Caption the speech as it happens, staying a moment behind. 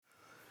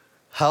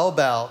How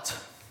about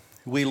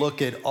we look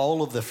at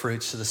all of the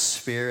fruits of the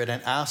Spirit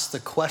and ask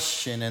the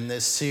question in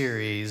this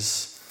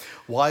series,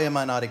 why am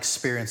I not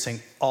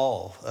experiencing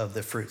all of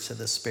the fruits of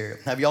the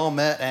Spirit? Have y'all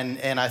met?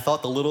 And I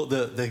thought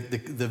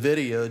the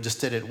video just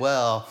did it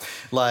well.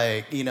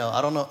 Like,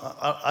 I don't know.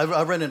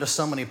 I've run into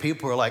so many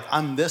people who are like,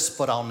 I'm this,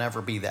 but I'll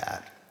never be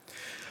that.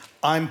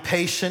 I'm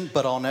patient,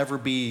 but I'll never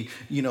be,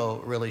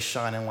 really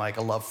shining like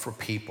a love for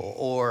people.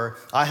 Or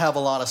I have a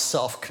lot of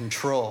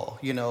self-control,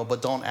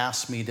 but don't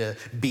ask me to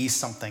be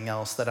something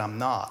else that I'm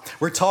not.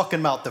 We're talking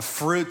about the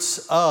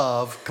fruits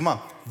of,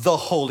 the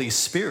Holy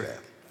Spirit.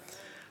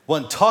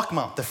 One, talking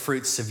about the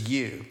fruits of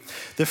you.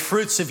 The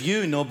fruits of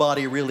you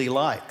nobody really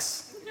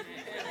likes.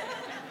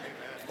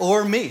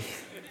 Or me.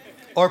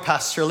 Or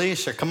Pastor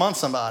Alicia. Come on,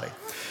 somebody.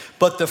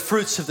 But the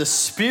fruits of the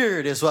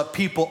Spirit is what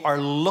people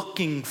are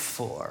looking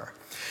for.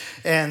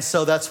 And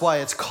so that's why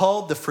it's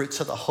called the fruits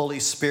of the Holy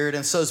Spirit.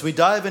 And so as we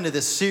dive into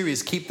this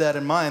series, keep that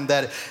in mind,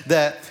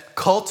 that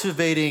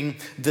cultivating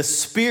the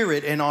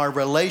Spirit in our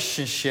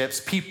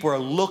relationships, people are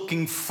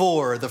looking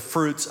for the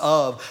fruits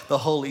of the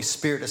Holy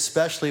Spirit,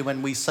 especially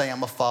when we say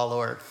I'm a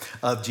follower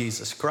of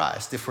Jesus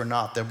Christ. If we're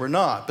not, then we're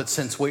not. But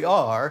since we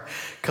are,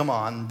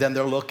 then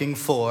they're looking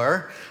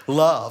for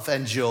love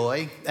and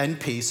joy and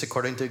peace,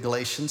 according to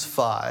Galatians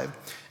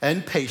 5,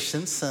 and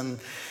patience. And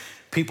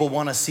people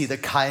want to see the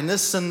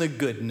kindness and the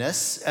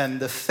goodness and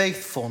the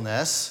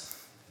faithfulness.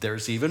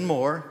 There's even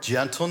more,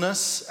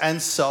 gentleness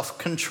and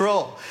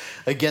self-control.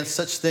 Against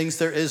such things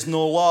there is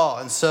no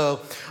law. And so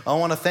I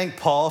want to thank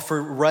Paul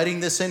for writing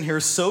this in here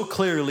so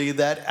clearly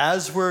that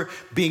as we're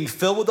being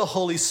filled with the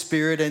Holy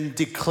Spirit and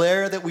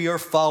declare that we are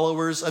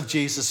followers of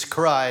Jesus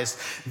Christ,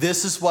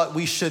 this is what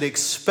we should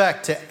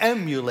expect to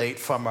emulate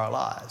from our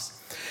lives.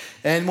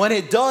 And when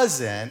it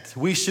doesn't,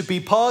 we should be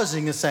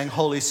pausing and saying,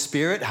 Holy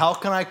Spirit, how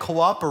can I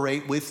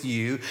cooperate with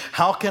you?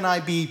 How can I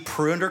be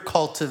pruned or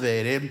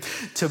cultivated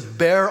to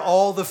bear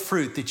all the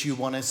fruit that you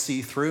want to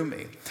see through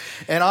me?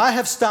 And I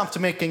have stopped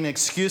making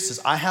excuses.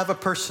 I have a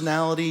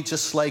personality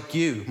just like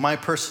you. My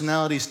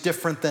personality is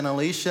different than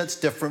Alicia. It's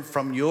different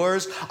from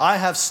yours. I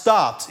have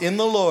stopped in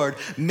the Lord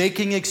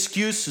making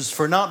excuses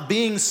for not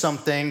being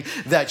something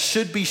that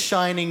should be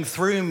shining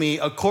through me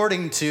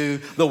according to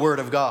the Word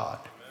of God.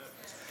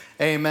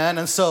 Amen.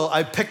 And so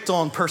I picked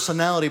on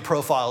personality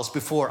profiles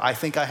before. I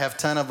think I have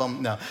 10 of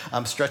them. No,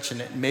 I'm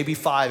stretching it. Maybe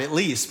 5 at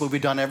least. But we've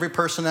done every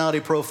personality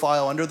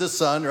profile under the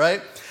sun,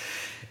 right?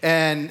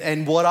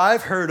 And what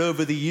I've heard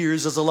over the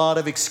years is a lot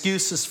of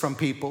excuses from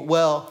people.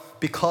 Well,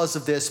 because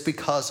of this,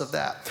 because of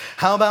that.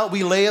 How about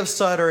we lay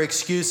aside our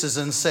excuses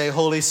and say,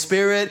 Holy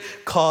Spirit,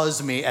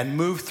 cause me and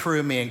move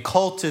through me and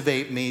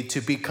cultivate me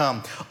to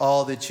become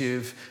all that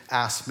you've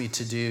asked me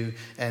to do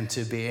and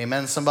to be.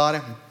 Amen, somebody?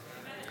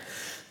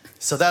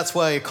 So that's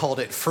why I called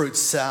it fruit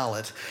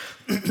salad.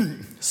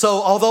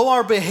 So although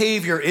our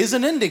behavior is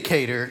an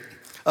indicator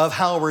of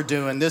how we're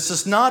doing, this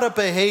is not a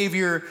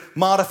behavior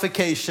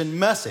modification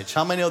message.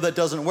 How many know that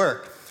doesn't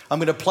work? I'm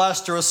going to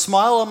plaster a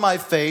smile on my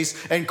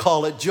face and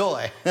call it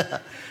joy.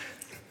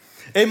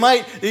 You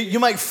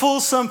might fool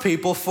some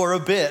people for a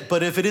bit,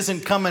 but if it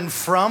isn't coming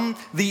from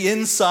the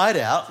inside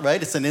out,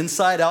 right? It's an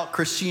inside out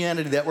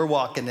Christianity that we're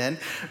walking in,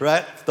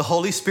 right? The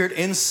Holy Spirit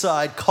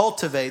inside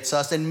cultivates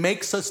us and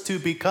makes us to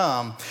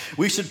become.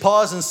 We should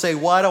pause and say,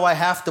 why do I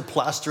have to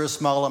plaster a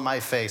smile on my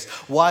face?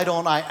 Why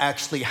don't I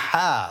actually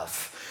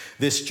have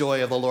this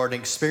joy of the Lord and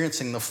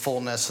experiencing the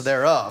fullness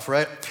thereof,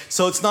 right?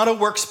 So it's not a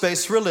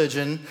works-based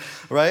religion,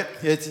 right?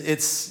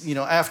 It's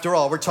after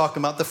all, we're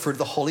talking about the fruit of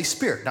the Holy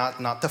Spirit,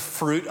 not the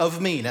fruit of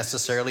me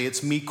necessarily.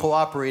 It's me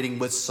cooperating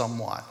with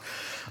someone.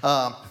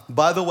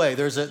 By the way,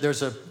 there's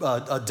a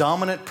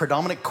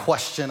predominant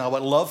question I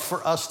would love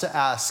for us to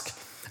ask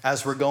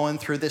as we're going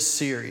through this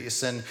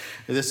series. And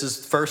this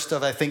is first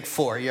of, I think,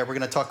 4. Yeah, we're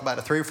going to talk about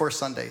it 3 or 4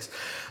 Sundays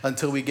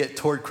until we get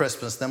toward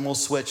Christmas. Then we'll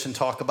switch and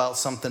talk about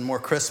something more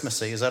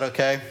Christmassy. Is that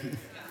okay?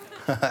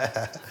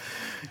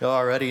 You're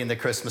already in the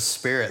Christmas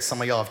spirit. Some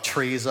of y'all have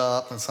trees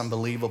up. It's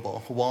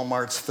unbelievable.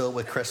 Walmart's filled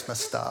with Christmas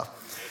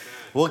stuff.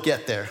 We'll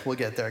get there. We'll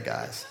get there,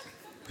 guys.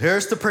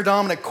 Here's the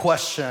predominant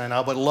question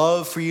I would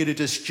love for you to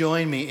just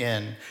join me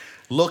in.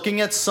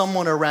 Looking at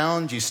someone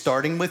around you,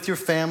 starting with your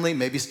family,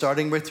 maybe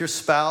starting with your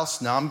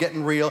spouse. Now I'm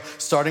getting real.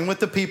 Starting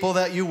with the people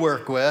that you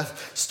work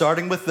with,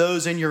 starting with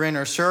those in your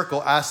inner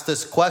circle, ask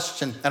this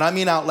question. And I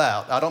mean out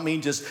loud. I don't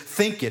mean just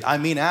think it. I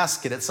mean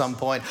ask it at some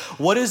point.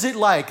 What is it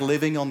like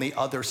living on the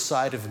other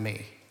side of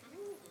me?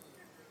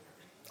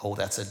 Oh,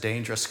 that's a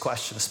dangerous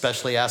question,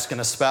 especially asking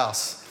a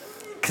spouse,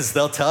 because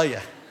they'll tell you.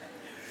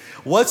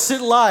 What's it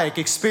like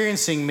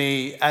experiencing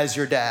me as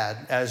your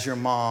dad, as your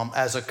mom,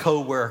 as a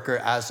coworker,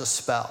 as a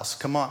spouse?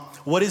 Come on.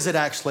 What is it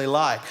actually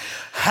like?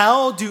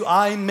 How do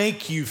I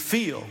make you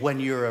feel when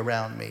you're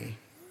around me?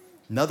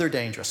 Another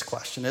dangerous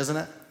question, isn't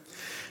it?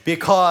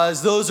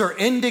 Because those are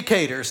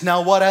indicators.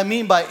 Now, what I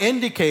mean by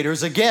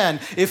indicators, again,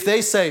 if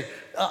they say,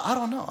 I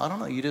don't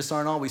know, you just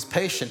aren't always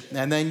patient.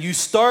 And then you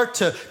start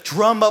to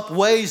drum up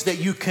ways that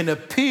you can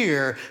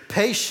appear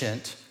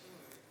patient.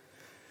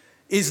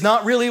 is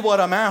not really what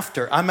I'm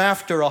after. I'm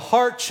after a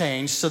heart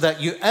change so that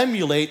you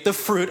emulate the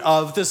fruit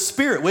of the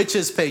Spirit, which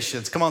is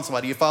patience. Come on,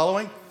 somebody, you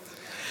following?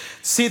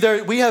 See,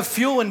 we have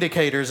fuel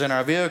indicators in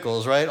our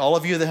vehicles, right? All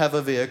of you that have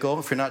a vehicle,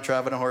 if you're not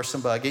driving a horse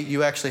and buggy,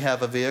 you actually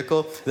have a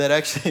vehicle that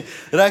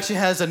actually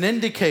has an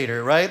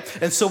indicator, right?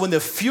 And so when the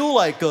fuel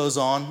light goes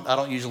on, I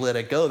don't usually let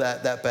it go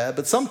that bad,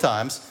 but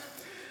sometimes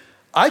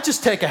I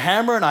just take a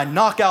hammer and I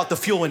knock out the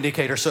fuel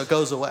indicator so it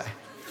goes away.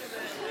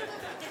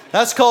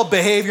 That's called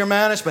behavior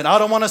management. I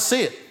don't want to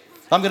see it.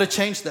 I'm going to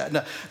change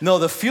that. No,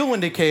 the fuel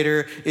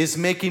indicator is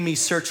making me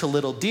search a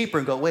little deeper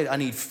and go, wait, I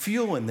need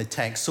fuel in the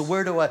tank. So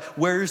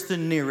where's the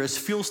nearest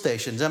fuel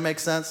station? Does that make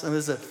sense?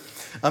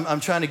 I'm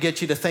trying to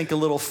get you to think a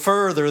little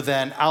further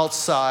than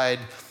outside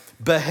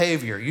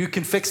behavior. You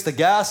can fix the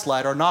gas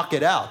light or knock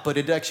it out, but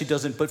it actually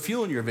doesn't put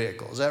fuel in your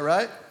vehicle. Is that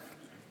right?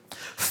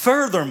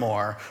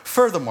 Furthermore,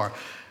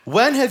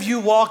 when have you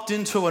walked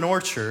into an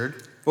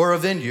orchard or a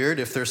vineyard,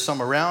 if there's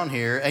some around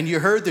here, and you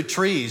heard the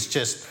trees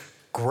just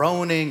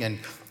groaning and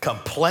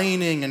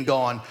complaining and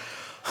going,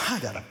 I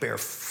got to bear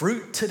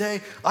fruit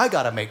today. I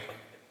got to make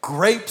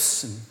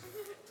grapes. And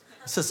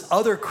it's this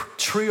other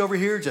tree over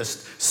here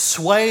just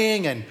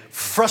swaying and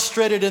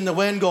frustrated in the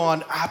wind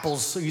going,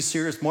 apples, are you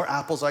serious? More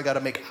apples? I got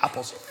to make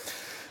apples.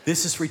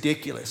 This is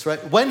ridiculous,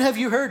 right? When have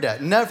you heard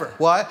that? Never.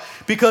 Why?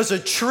 Because a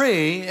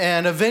tree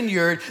and a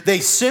vineyard, they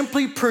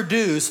simply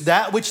produce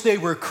that which they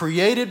were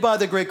created by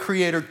the great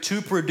Creator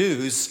to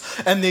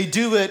produce, and they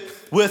do it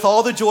with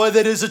all the joy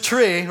that is a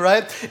tree,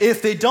 right?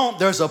 If they don't,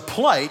 there's a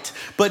plight,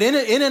 but in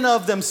and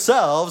of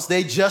themselves,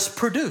 they just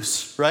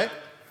produce, right?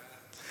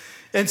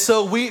 And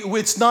so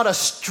it's not a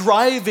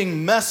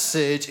striving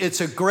message, it's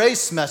a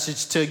grace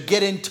message to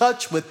get in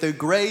touch with the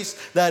grace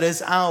that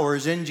is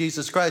ours in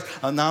Jesus Christ.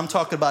 And now I'm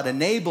talking about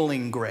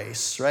enabling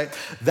grace, right?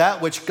 That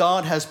which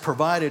God has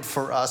provided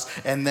for us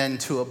and then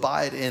to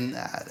abide in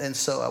that. And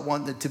so I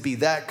want it to be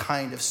that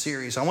kind of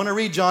series. I want to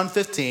read John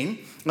 15.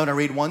 I'm going to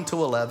read 1 to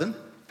 11.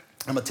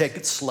 I'm going to take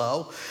it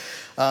slow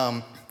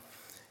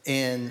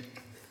and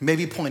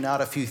maybe point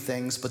out a few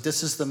things, but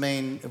this is the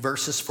main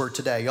verses for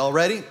today. Y'all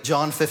ready?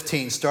 John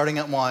 15, starting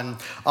at 1.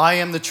 I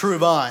am the true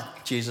vine,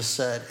 Jesus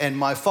said, and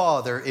my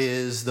Father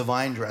is the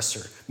vine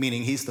dresser,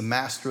 meaning he's the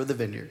master of the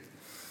vineyard.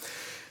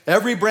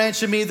 Every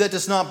branch of me that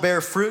does not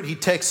bear fruit, he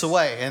takes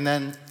away. And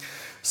then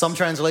some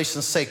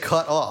translations say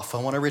cut off.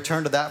 I want to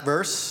return to that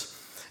verse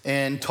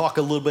and talk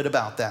a little bit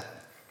about that.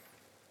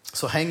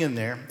 So hang in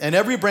there. And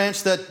every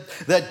branch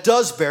that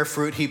does bear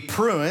fruit, he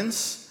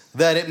prunes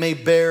that it may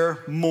bear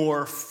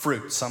more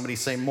fruit. Somebody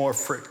say more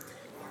fruit.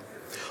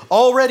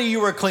 Already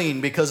you are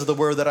clean because of the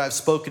word that I've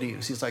spoken to you.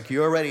 He's like,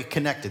 you're already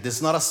connected. This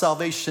is not a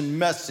salvation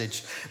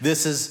message.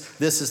 This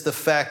is the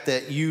fact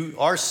that you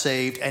are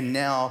saved and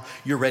now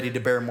you're ready to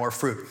bear more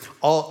fruit.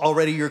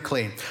 Already you're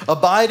clean.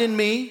 Abide in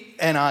me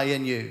and I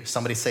in you.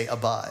 Somebody say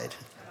abide.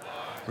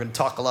 We're going to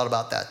talk a lot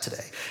about that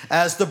today.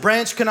 As the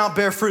branch cannot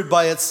bear fruit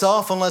by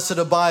itself unless it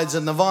abides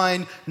in the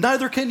vine,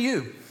 neither can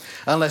you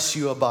unless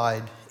you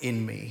abide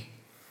in me.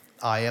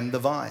 I am the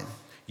vine.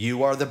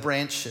 You are the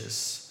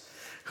branches.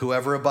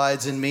 Whoever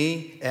abides in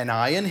me and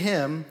I in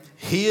him,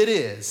 he it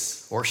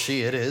is, or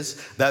she it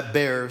is, that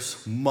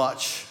bears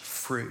much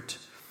fruit.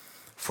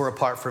 For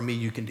apart from me,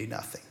 you can do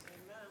nothing.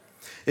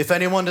 If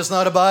anyone does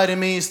not abide in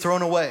me, he's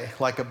thrown away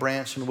like a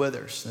branch and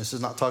withers. This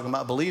is not talking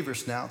about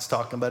believers now. It's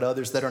talking about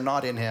others that are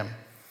not in him.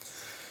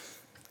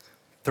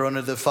 Thrown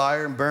into the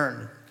fire and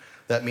burned.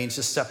 That means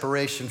just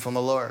separation from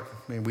the Lord.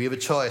 I mean, we have a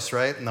choice,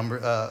 right?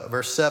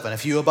 Verse 7.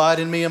 If you abide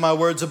in me and my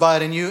words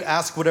abide in you,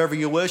 ask whatever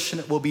you wish and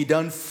it will be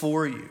done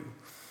for you.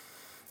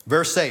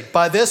 Verse 8.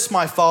 By this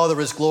my Father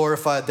is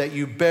glorified, that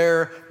you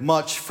bear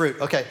much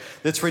fruit. Okay,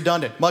 it's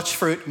redundant. Much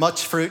fruit,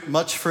 much fruit,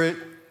 much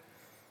fruit.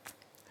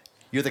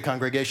 You're the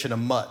congregation of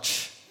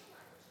much.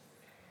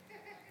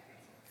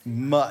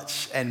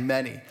 Much and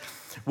many.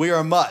 We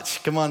are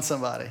much. Come on,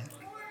 somebody.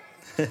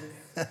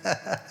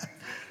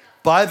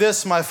 By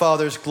this my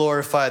Father is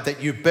glorified,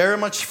 that you bear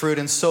much fruit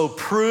and so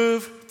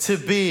prove to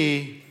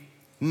be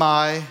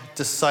my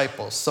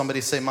disciples.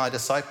 Somebody say my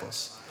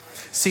disciples.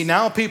 See,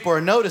 now people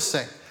are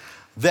noticing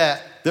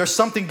that there's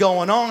something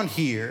going on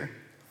here,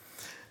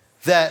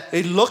 that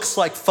it looks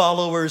like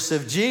followers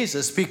of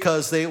Jesus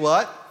because they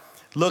what?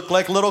 Look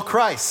like little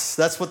Christ.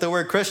 That's what the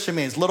word Christian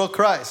means, little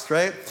Christ,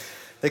 right?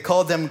 They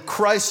called them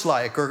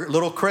Christ-like or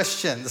little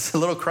Christians,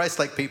 little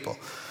Christ-like people.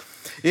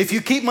 If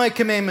you keep my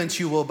commandments,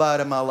 you will abide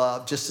in my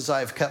love, just as I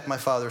have kept my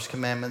Father's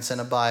commandments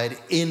and abide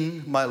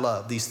in my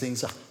love. These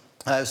things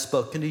I have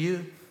spoken to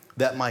you,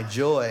 that my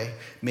joy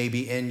may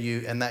be in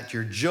you and that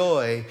your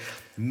joy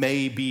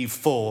may be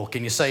full.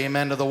 Can you say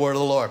amen to the word of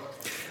the Lord?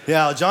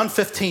 Yeah, John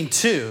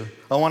 15:2.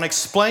 I want to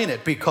explain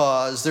it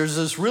because there's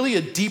this really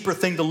a deeper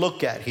thing to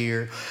look at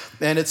here.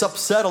 And it's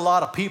upset a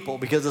lot of people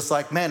because it's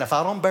like, man, if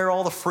I don't bear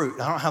all the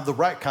fruit, I don't have the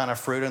right kind of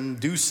fruit in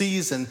due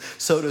season,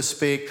 so to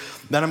speak,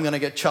 then I'm going to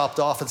get chopped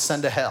off and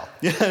sent to hell.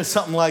 Yeah,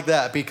 something like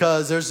that.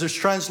 Because there's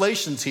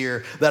translations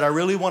here that I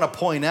really want to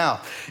point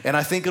out. And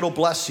I think it'll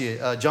bless you.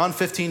 John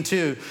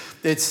 15:2,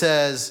 it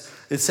says,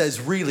 it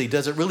says really,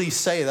 does it really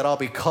say that I'll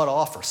be cut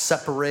off or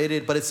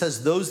separated? But it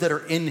says those that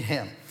are in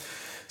him.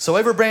 So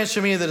every branch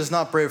of me that does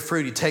not bear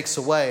fruit, he takes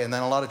away. And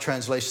then a lot of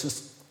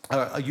translations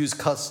use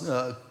cuts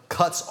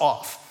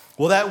off.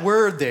 Well, that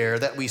word there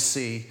that we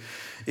see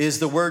is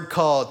the word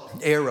called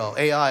airo,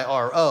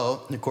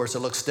 A-I-R-O. And of course, it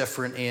looks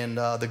different in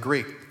the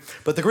Greek.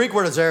 But the Greek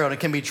word is airo, and it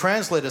can be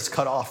translated as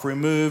cut off,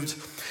 removed.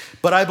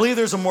 But I believe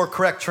there's a more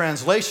correct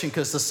translation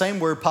because the same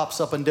word pops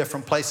up in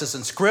different places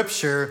in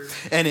Scripture,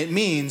 and it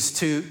means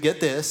to, get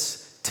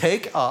this,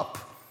 take up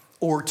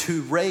or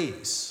to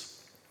raise.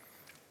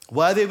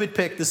 Why they would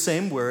pick the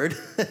same word,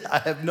 I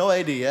have no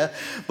idea.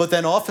 But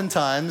then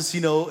oftentimes,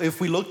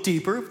 if we look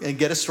deeper and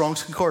get a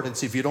Strong's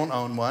Concordance, if you don't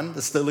own one,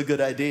 that's still a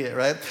good idea,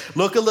 right?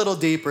 Look a little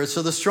deeper.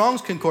 So the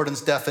Strong's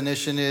Concordance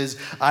definition is,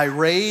 I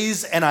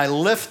raise and I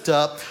lift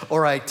up,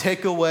 or I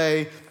take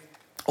away,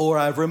 or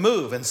I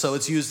remove. And so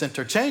it's used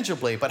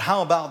interchangeably. But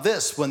how about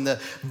this? When the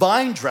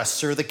vine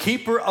dresser, the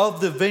keeper of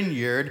the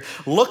vineyard,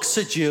 looks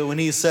at you and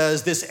he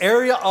says, this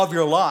area of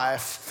your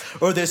life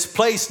or this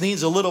place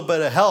needs a little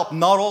bit of help.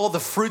 Not all the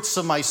fruits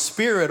of my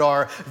spirit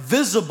are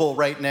visible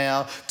right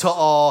now to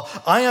all.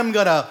 I am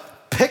going to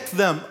pick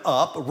them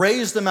up,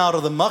 raise them out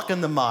of the muck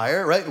and the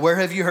mire, right? Where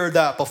have you heard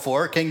that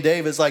before? King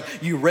David's like,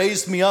 you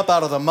raised me up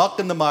out of the muck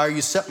and the mire.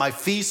 You set my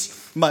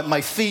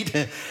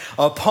feet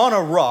upon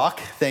a rock.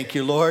 Thank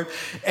you, Lord.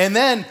 And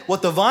then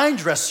what the vine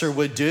dresser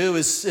would do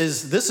is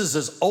this is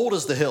as old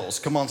as the hills.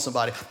 Come on,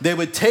 somebody. They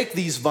would take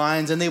these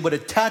vines and they would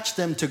attach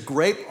them to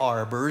grape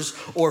arbors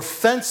or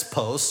fence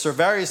posts or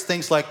various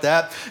things like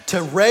that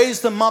to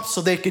raise them up so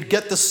they could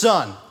get the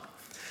sun.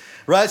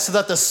 Right, so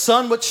that the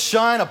sun would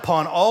shine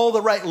upon all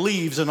the right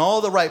leaves and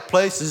all the right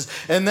places.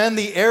 And then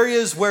the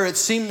areas where it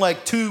seemed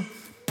like too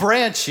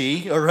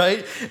branchy, all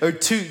right, or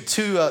too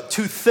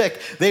thick,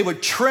 they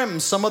would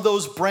trim some of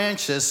those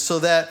branches so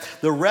that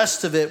the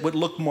rest of it would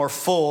look more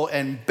full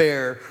and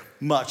bear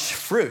much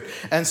fruit.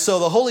 And so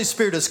the Holy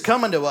Spirit is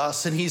coming to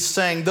us and he's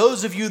saying,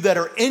 those of you that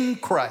are in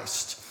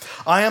Christ,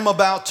 I am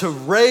about to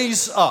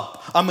raise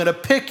up. I'm going to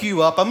pick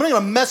you up. I'm going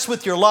to mess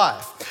with your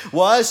life.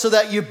 Why? So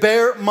that you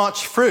bear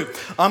much fruit.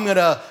 I'm going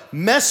to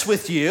mess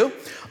with you.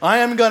 I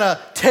am going to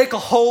take a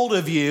hold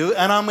of you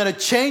and I'm going to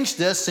change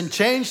this and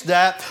change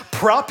that,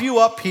 prop you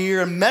up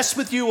here and mess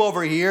with you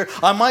over here.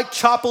 I might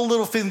chop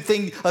a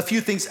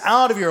few things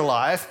out of your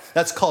life.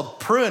 That's called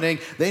pruning.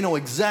 They know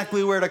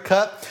exactly where to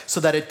cut so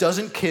that it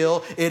doesn't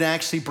kill. It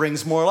actually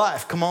brings more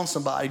life. Come on,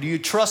 somebody. Do you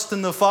trust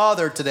in the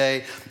Father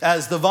today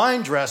as the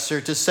vine dresser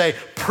to say,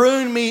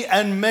 prune me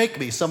and make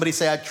me? Somebody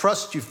say, I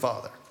trust you,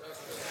 Father.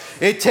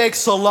 It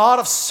takes a lot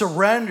of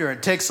surrender.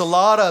 It takes a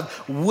lot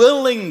of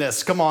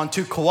willingness,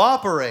 to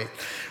cooperate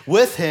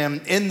with him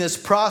in this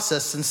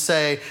process and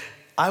say,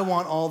 I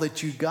want all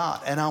that you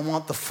got and I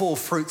want the full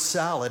fruit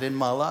salad in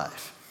my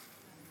life.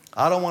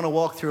 I don't want to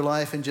walk through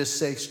life and just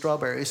say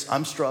strawberries.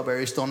 I'm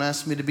strawberries. Don't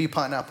ask me to be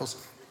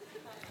pineapples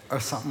or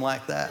something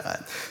like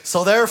that.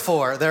 So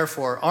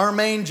therefore, our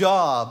main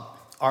job,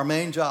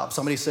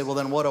 somebody say, well,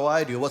 then what do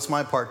I do? What's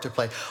my part to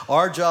play?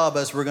 Our job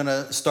as we're going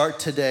to start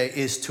today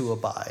is to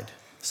abide.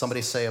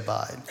 Somebody say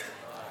abide.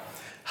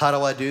 How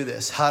do I do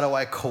this? How do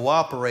I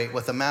cooperate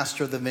with the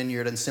master of the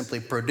vineyard and simply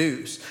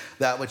produce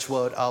that which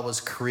what I was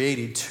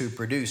created to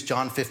produce?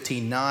 John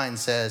 15:9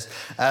 says,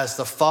 as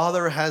the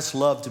Father has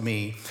loved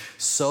me,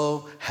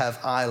 so have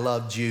I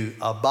loved you.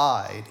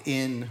 Abide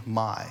in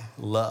my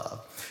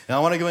love. Now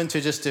I want to go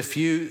into just a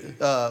few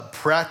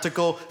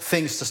practical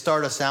things to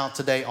start us out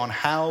today on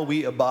how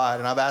we abide.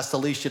 And I've asked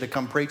Alicia to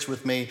come preach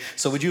with me.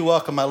 So would you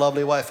welcome my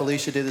lovely wife,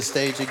 Alicia, to the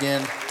stage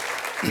again?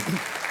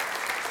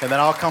 And then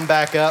I'll come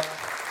back up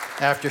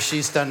after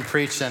she's done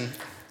preaching.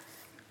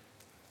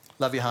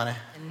 Love you, honey.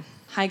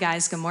 Hi,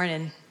 guys. Good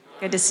morning.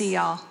 Good to see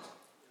y'all.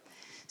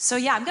 So,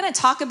 I'm going to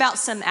talk about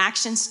some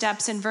action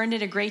steps, and Vern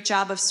did a great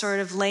job of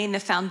sort of laying the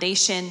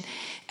foundation.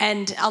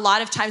 And a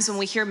lot of times when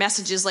we hear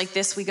messages like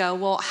this, we go,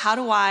 well, how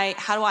do I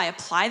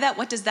apply that?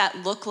 What does that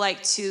look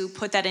like to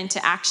put that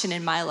into action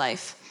in my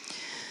life?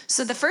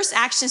 So the first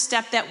action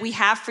step that we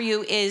have for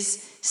you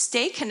is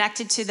stay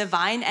connected to the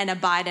vine and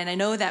abide. And I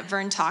know that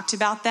Vern talked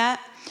about that.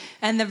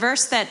 And the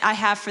verse that I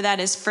have for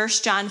that is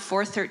 1 John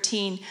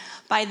 4:13.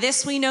 By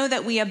this we know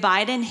that we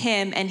abide in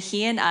him and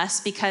he in us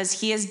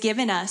because he has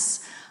given us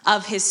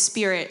of his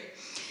Spirit.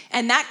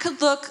 And that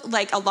could look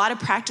like a lot of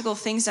practical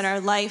things in our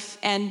life.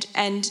 And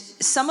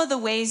some of the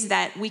ways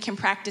that we can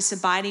practice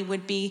abiding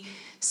would be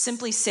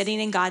simply sitting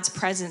in God's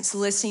presence,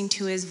 listening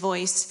to his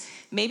voice,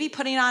 maybe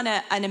putting on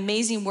an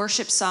amazing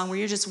worship song where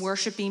you're just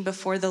worshiping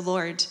before the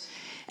Lord.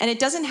 And it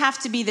doesn't have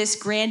to be this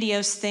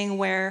grandiose thing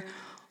where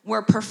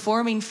we're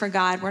performing for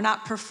God. We're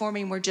not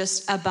performing, we're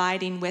just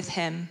abiding with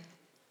him.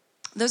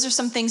 Those are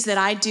some things that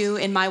I do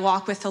in my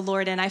walk with the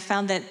Lord, and I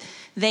found that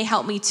they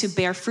help me to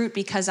bear fruit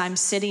because I'm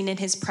sitting in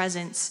his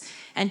presence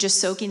and just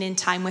soaking in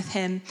time with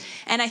him.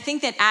 And I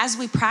think that as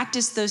we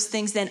practice those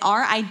things, then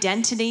our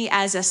identity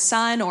as a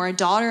son or a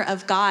daughter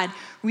of God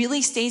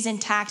really stays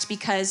intact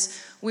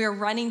because we're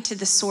running to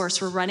the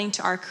source. We're running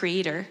to our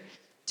Creator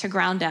to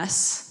ground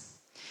us.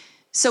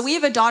 So we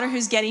have a daughter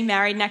who's getting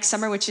married next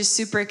summer, which is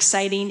super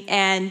exciting.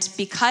 And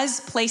because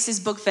places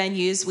book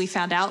venues, we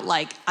found out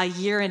like a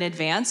year in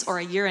advance or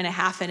a year and a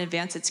half in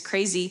advance. It's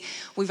crazy.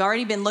 We've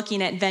already been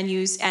looking at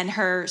venues, and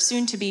her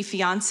soon-to-be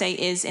fiance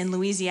is in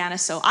Louisiana.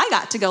 So I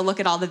got to go look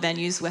at all the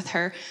venues with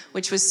her,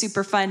 which was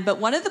super fun. But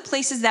one of the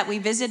places that we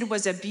visited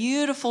was a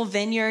beautiful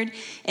vineyard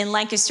in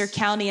Lancaster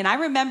County. And I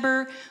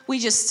remember we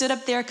just stood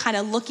up there kind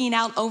of looking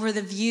out over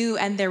the view,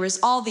 and there was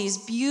all these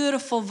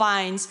beautiful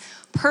vines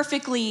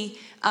perfectly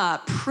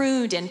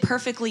pruned and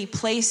perfectly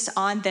placed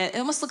on it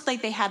almost looked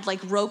like they had like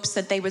ropes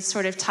that they would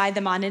sort of tie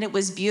them on, and it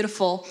was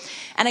beautiful.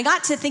 And I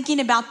got to thinking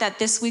about that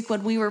this week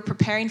when we were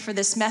preparing for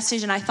this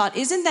message, and I thought,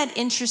 isn't that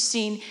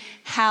interesting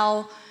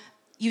how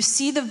you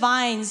see the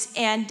vines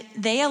and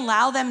they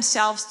allow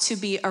themselves to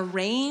be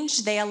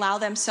arranged, they allow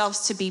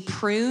themselves to be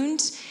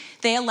pruned,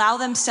 they allow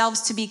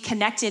themselves to be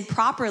connected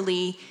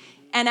properly.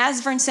 And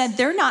as Vern said,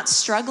 they're not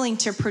struggling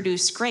to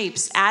produce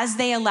grapes. As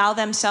they allow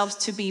themselves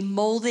to be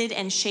molded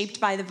and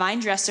shaped by the vine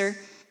dresser,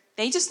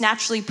 they just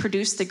naturally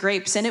produce the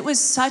grapes. And it was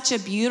such a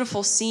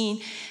beautiful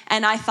scene.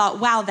 And I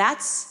thought, wow,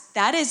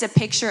 that is a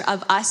picture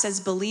of us as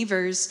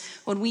believers.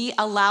 When we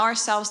allow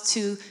ourselves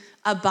to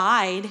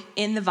abide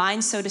in the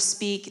vine, so to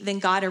speak, then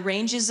God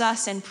arranges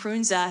us and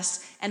prunes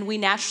us, and we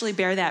naturally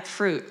bear that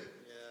fruit.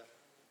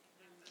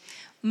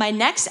 My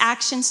next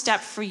action step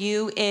for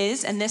you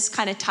is, and this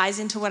kind of ties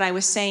into what I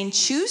was saying,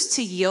 choose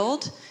to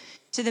yield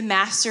to the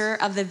master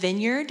of the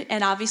vineyard.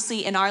 And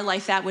obviously in our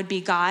life, that would be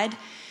God.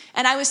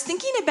 And I was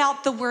thinking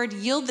about the word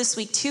yield this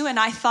week too. And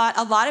I thought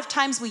a lot of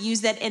times we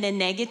use that in a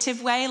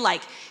negative way,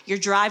 like you're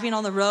driving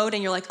on the road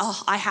and you're like,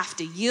 oh, I have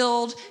to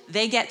yield.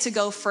 They get to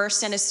go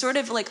first. And it's sort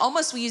of like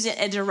almost we use it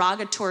in a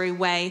derogatory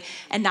way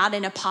and not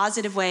in a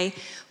positive way.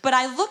 But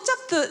I looked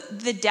up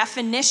the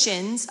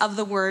definitions of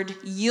the word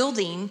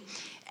yielding.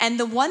 And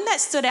the one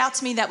that stood out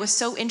to me that was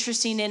so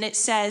interesting, and it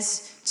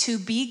says, to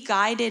be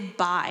guided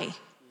by.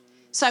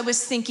 So I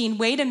was thinking,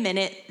 wait a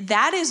minute,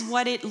 that is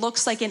what it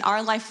looks like in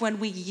our life when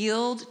we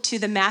yield to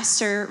the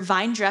master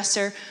vine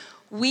dresser.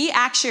 We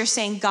actually are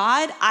saying,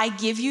 God, I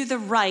give you the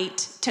right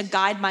to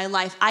guide my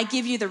life. I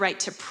give you the right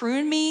to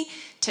prune me,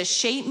 to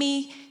shape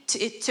me,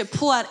 to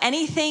pull out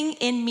anything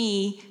in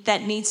me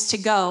that needs to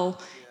go.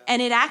 And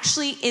it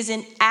actually is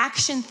an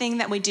action thing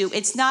that we do.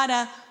 It's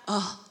not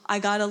I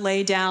gotta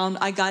lay down,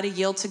 I gotta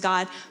yield to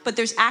God, but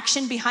there's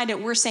action behind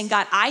it. We're saying,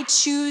 God, I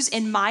choose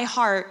in my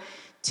heart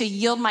to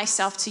yield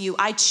myself to you.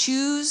 I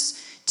choose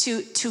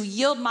to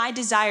yield my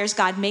desires.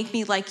 God, make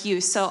me like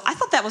you. So I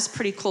thought that was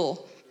pretty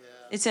cool.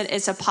 Yeah.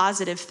 It's a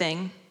positive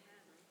thing.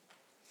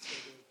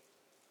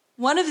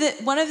 One of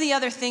the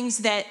other things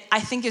that I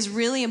think is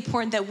really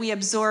important that we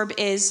absorb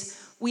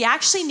is we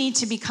actually need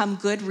to become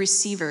good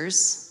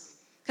receivers.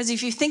 Because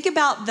if you think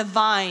about the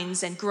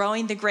vines and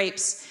growing the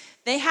grapes,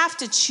 they have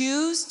to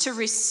choose to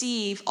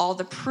receive all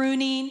the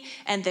pruning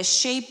and the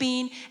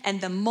shaping and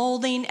the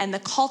molding and the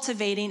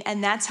cultivating,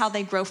 and that's how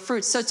they grow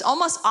fruit. So it's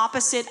almost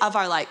opposite of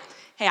our like,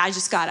 hey, I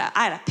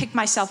gotta pick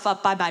myself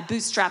up by my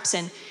bootstraps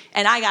and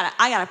I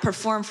gotta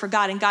perform for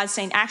God. And God's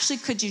saying, actually,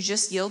 could you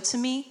just yield to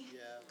me?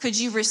 Yeah. Could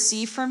you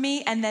receive from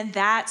me? And then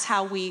that's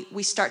how we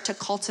start to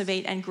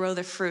cultivate and grow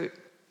the fruit.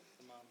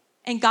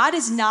 And God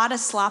is not a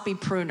sloppy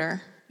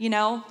pruner, you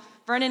know?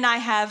 Vern and I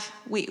have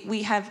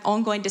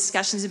ongoing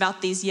discussions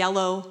about these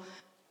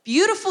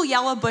beautiful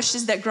yellow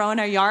bushes that grow in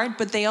our yard,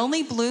 but they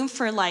only bloom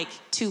for like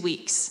 2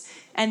 weeks.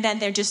 And then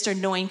they're just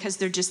annoying because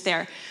they're just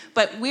there.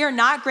 But we are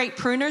not great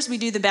pruners. We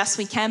do the best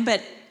we can,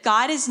 but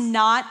God is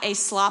not a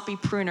sloppy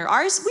pruner.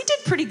 Ours, we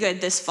did pretty good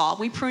this fall.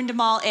 We pruned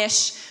them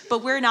all-ish,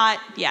 but we're not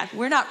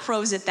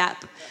pros at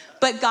that.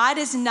 But God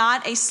is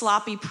not a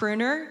sloppy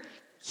pruner.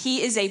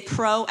 He is a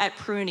pro at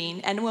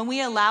pruning. And when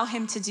we allow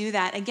him to do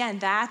that, again,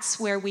 that's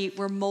where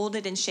we're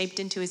molded and shaped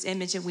into his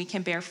image and we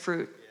can bear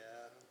fruit.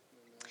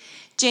 Yeah.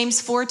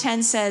 James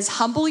 4:10 says,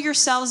 humble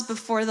yourselves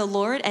before the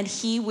Lord and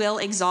he will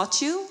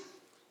exalt you.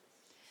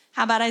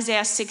 How about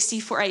Isaiah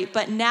 64:8?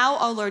 But now,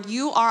 O Lord,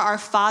 you are our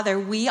Father.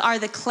 We are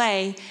the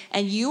clay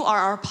and you are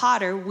our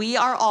potter. We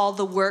are all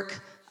the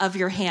work of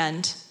your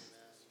hand.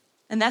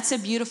 And that's a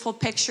beautiful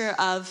picture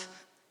of,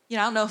 I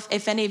don't know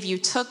if any of you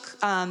took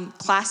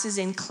classes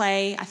in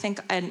clay. I think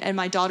in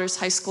my daughter's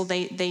high school,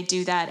 they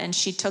do that, and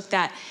she took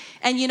that.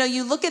 And,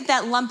 you look at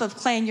that lump of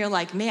clay, and you're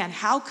like, man,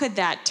 how could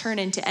that turn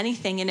into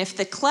anything? And if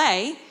the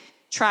clay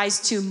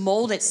tries to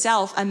mold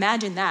itself,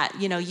 imagine that.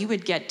 You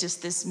would get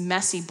just this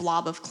messy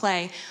blob of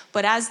clay.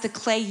 But as the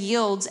clay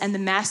yields and the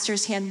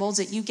master's hand molds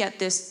it, you get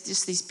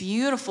these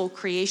beautiful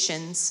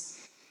creations.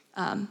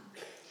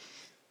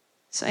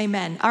 So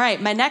amen. All right,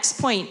 my next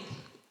point.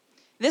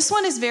 This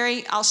one is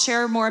I'll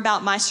share more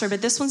about my story,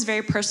 but this one's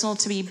very personal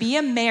to me. Be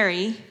a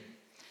Mary,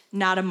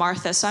 not a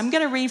Martha. So I'm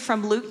going to read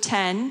from Luke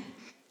 10,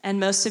 and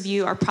most of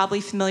you are probably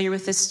familiar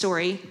with this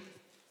story.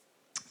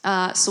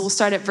 So we'll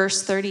start at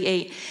verse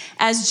 38.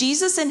 As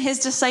Jesus and his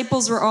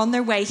disciples were on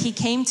their way, he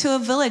came to a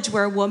village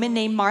where a woman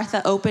named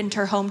Martha opened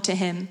her home to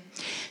him.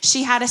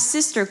 She had a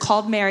sister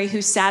called Mary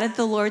who sat at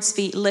the Lord's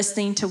feet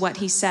listening to what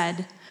he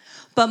said.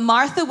 But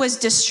Martha was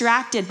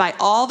distracted by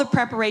all the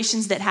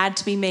preparations that had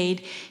to be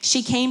made.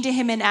 She came to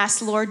him and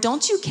asked, Lord,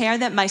 don't you care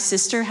that my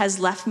sister has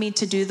left me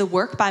to do the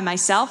work by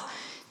myself?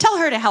 Tell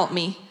her to help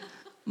me.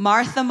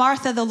 Martha,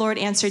 Martha, the Lord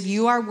answered,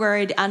 you are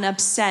worried and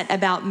upset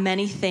about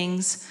many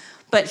things,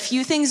 but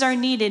few things are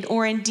needed,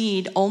 or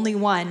indeed only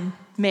one.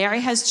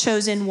 Mary has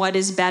chosen what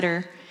is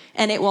better,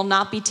 and it will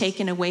not be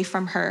taken away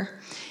from her.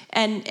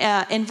 And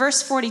in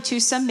verse 42,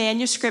 some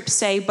manuscripts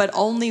say, but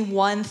only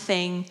one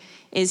thing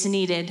is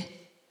needed.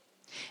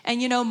 And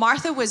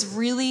Martha was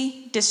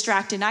really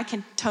distracted. And I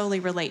can totally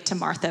relate to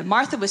Martha.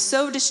 Martha was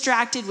so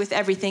distracted with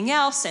everything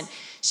else, and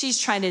she's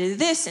trying to do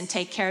this and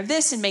take care of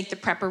this and make the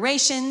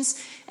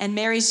preparations. And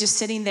Mary's just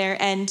sitting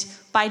there. And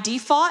by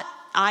default,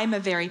 I'm a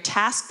very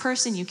task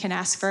person. You can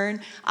ask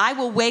Vern. I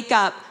will wake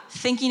up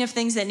thinking of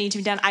things that need to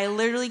be done. I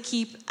literally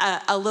keep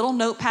a little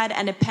notepad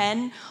and a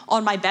pen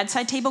on my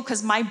bedside table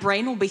because my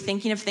brain will be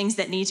thinking of things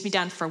that need to be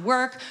done for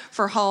work,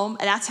 for home.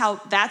 And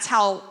that's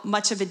how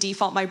much of a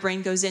default my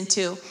brain goes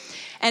into.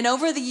 And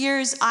over the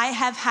years, I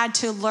have had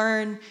to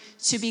learn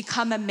to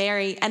become a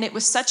Mary. And it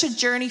was such a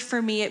journey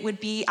for me.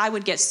 I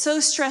would get so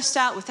stressed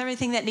out with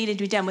everything that needed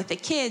to be done with the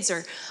kids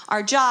or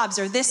our jobs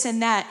or this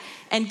and that.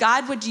 And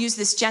God would use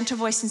this gentle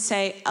voice and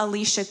say,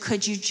 Alicia,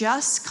 could you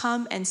just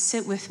come and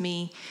sit with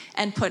me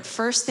and put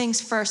first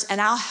things first,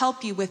 and I'll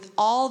help you with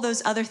all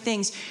those other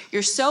things.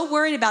 You're so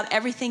worried about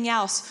everything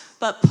else,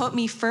 but put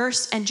me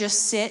first and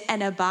just sit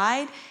and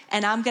abide,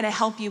 and I'm going to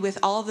help you with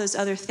all of those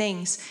other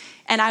things.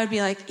 And I would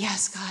be like,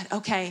 yes, God,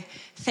 okay.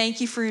 Thank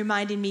you for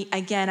reminding me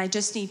again. I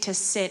just need to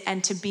sit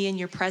and to be in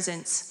your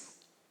presence.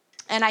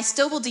 And I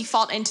still will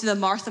default into the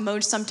Martha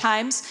mode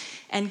sometimes.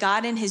 And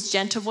God in his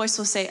gentle voice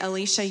will say,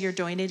 Alicia, you're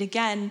doing it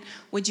again.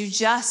 Would you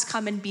just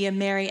come and be a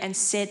Mary and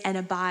sit and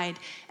abide?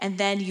 And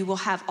then you will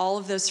have all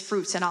of those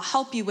fruits, and I'll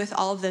help you with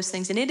all of those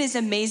things. And it is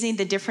amazing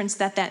the difference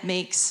that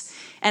makes.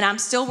 And I'm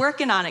still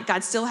working on it.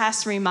 God still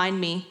has to remind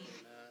me.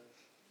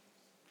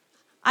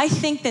 I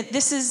think that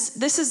this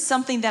is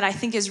something that I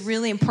think is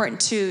really important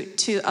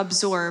to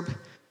absorb.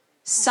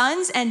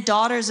 Sons and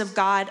daughters of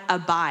God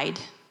abide.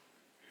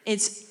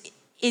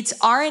 It's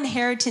our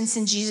inheritance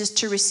in Jesus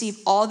to receive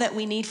all that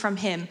we need from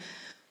him.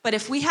 But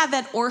if we have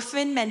that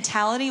orphan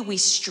mentality, we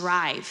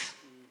strive.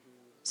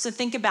 So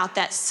think about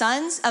that.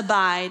 Sons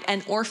abide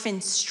and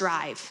orphans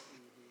strive.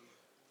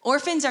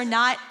 Orphans are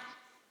not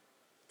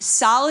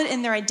solid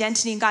in their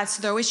identity in God,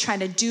 so they're always trying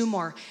to do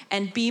more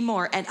and be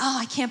more. And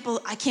I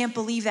can't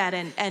believe that.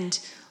 And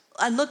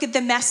look at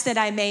the mess that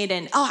I made.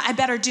 And I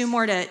better do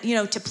more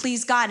to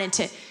please God and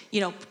to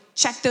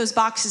check those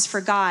boxes for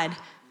God.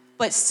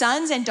 But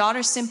sons and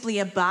daughters simply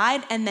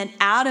abide, and then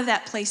out of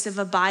that place of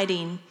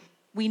abiding,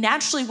 we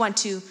naturally want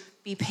to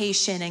be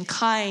patient and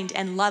kind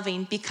and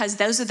loving because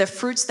those are the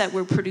fruits that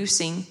we're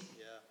producing.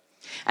 Yeah.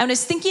 I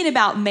was thinking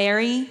about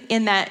Mary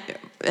in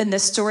the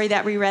story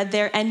that we read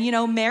there, and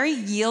Mary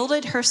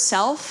yielded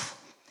herself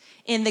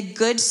in the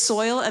good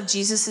soil of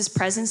Jesus's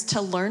presence to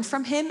learn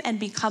from him and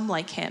become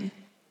like him.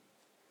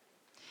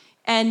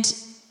 And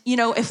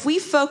if we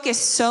focus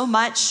so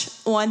much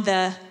on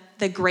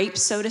the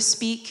grapes, so to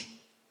speak,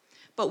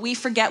 but we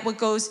forget what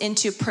goes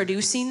into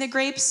producing the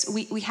grapes,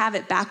 we have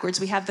it backwards.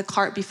 We have the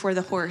cart before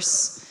the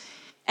horse.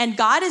 And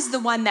God is the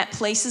one that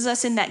places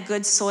us in that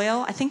good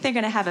soil. I think they're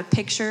going to have a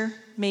picture,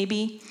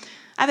 maybe.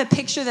 I have a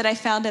picture that I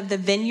found of a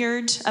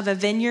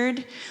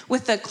vineyard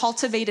with the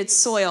cultivated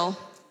soil.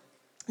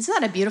 Isn't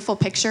that a beautiful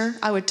picture?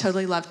 I would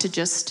totally love to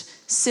just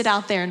sit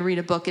out there and read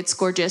a book. It's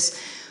gorgeous.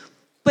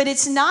 But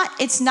it's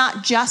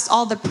not just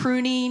all the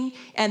pruning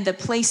and the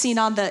placing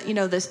on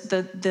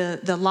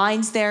the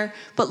lines there.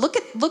 But look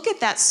at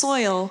that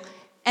soil,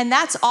 and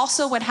that's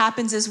also what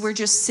happens is we're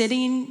just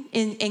sitting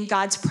in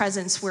God's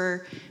presence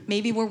where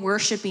maybe we're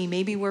worshiping,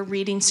 maybe we're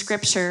reading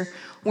scripture.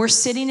 We're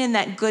sitting in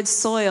that good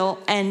soil,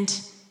 and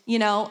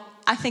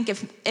I think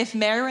if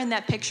Mary were in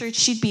that picture,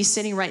 she'd be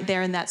sitting right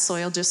there in that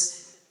soil,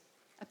 just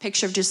a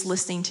picture of just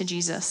listening to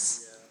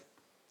Jesus. Yeah.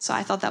 So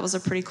I thought that was a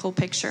pretty cool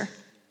picture.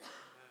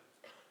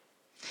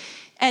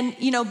 And,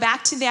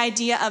 back to the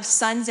idea of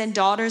sons and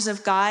daughters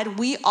of God,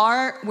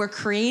 we're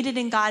created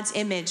in God's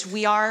image.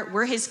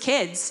 We're his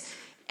kids.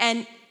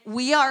 And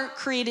we are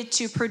created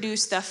to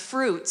produce the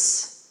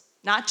fruits,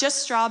 not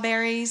just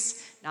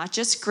strawberries, not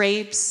just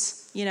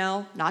grapes,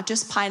 not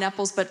just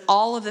pineapples, but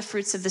all of the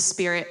fruits of the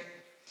Spirit.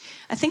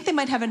 I think they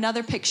might have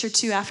another picture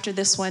too after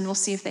this one. We'll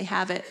see if they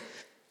have it.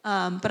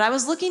 But I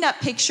was looking up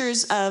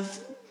pictures of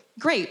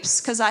grapes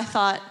because I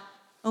thought,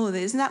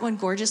 isn't that one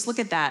gorgeous? Look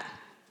at that.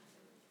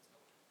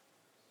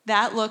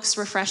 That looks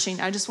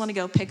refreshing. I just want to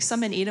go pick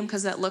some and eat them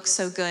because that looks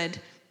so good.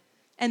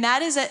 And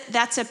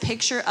that's a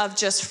picture of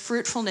just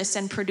fruitfulness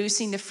and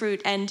producing the fruit.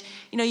 And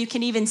you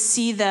can even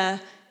see the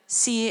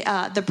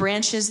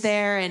branches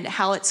there and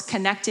how it's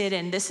connected,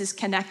 and this is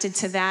connected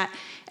to that.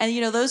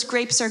 And those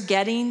grapes are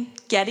getting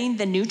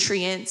the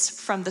nutrients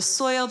from the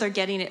soil. They're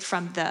getting it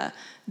from the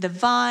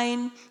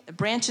vine. The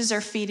branches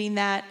are feeding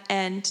that,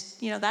 and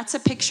that's a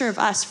picture of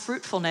us,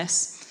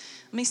 fruitfulness.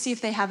 Let me see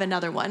if they have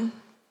another one.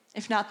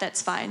 If not,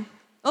 that's fine.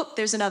 Oh,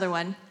 there's another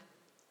one.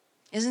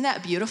 Isn't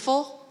that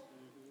beautiful?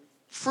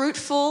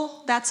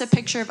 Fruitful, that's a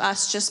picture of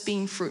us just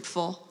being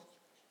fruitful.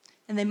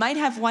 And they might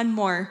have one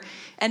more.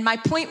 And my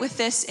point with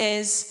this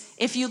is,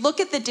 if you look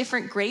at the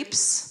different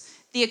grapes,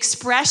 the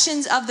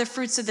expressions of the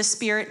fruits of the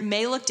Spirit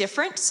may look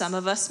different. Some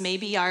of us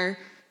maybe are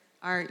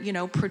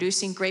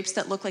producing grapes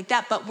that look like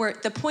that. But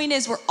the point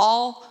is, we're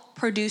all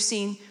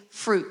producing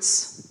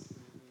fruits.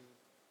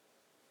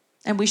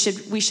 And we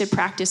should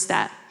practice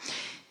that.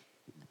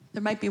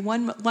 There might be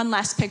one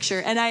last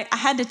picture. And I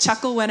had to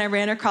chuckle when I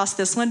ran across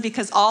this one,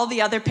 because all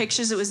the other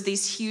pictures, it was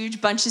these huge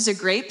bunches of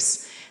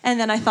grapes. And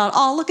then I thought,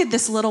 oh, look at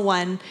this little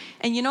one.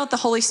 And you know what the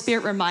Holy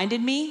Spirit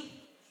reminded me?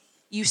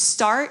 You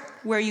start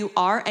where you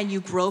are and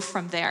you grow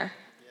from there.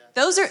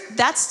 Yeah.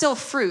 That's still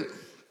fruit,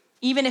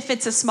 even if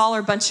it's a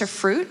smaller bunch of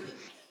fruit.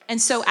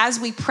 And so as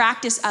we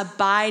practice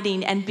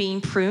abiding and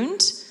being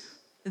pruned,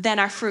 then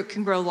our fruit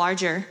can grow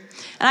larger.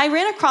 And I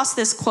ran across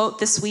this quote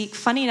this week,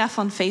 funny enough,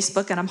 on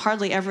Facebook, and I'm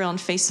hardly ever on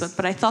Facebook,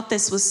 but I thought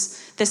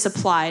this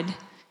applied.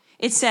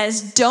 It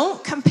says,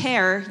 don't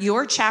compare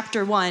your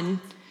chapter 1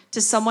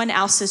 to someone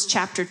else's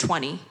chapter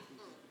 20.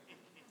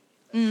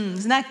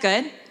 Isn't that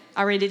good?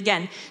 I'll read it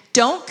again.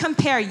 Don't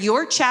compare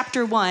your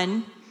chapter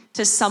 1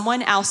 to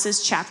someone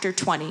else's chapter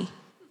 20.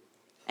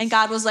 And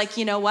God was like,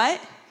 you know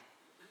what?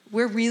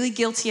 We're really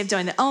guilty of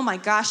doing that. Oh my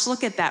gosh,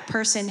 look at that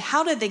person.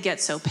 How did they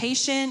get so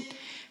patient?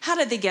 How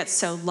did they get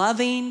so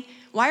loving?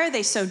 Why are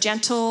they so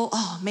gentle?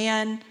 Oh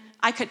man,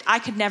 I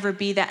could never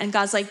be that. And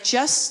God's like,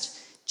 just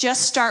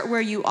start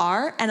where you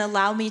are and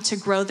allow me to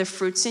grow the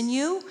fruits in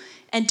you,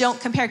 and don't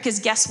compare. Because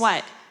guess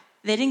what?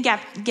 They didn't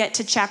get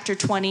to chapter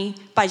 20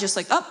 by just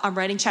like, oh, I'm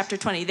writing chapter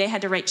 20. They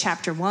had to write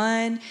chapter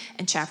 1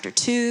 and chapter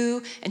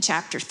 2 and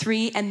chapter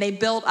 3, and they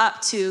build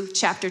up to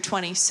chapter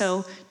 20.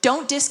 So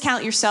don't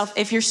discount yourself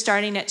if you're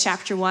starting at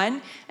chapter 1,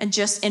 and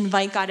just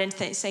invite God and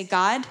say,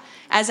 God,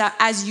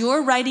 as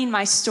you're writing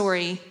my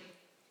story,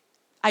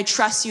 I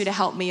trust you to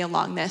help me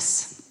along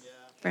this. Yeah.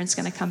 Brent's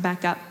going to come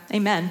back up.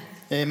 Amen.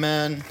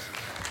 Amen.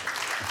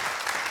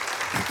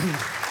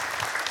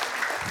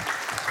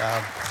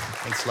 Wow.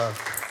 Thanks,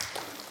 love.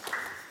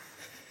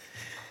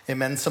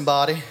 Amen,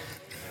 somebody. Amen.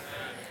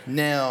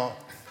 Now,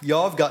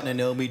 y'all have gotten to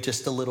know me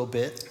just a little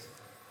bit.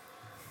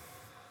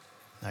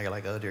 Now you're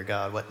like, oh dear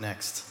God, what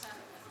next?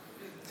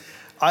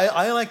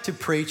 I like to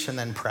preach and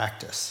then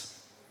practice.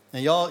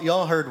 And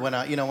y'all heard when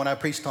I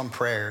preached on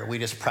prayer, we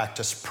just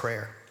practiced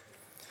prayer.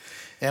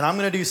 And I'm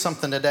going to do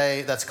something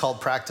today that's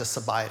called practice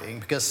abiding,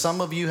 because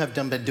some of you have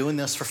been doing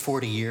this for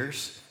 40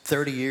 years,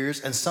 30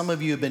 years, and some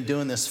of you have been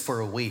doing this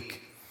for a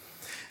week.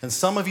 And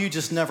some of you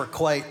just never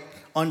quite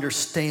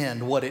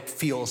understand what it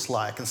feels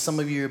like. And some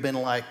of you have been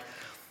like,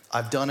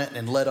 I've done it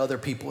and led other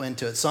people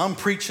into it. So I'm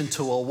preaching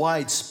to a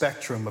wide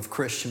spectrum of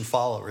Christian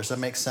followers. That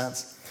makes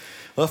sense?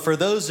 Well, for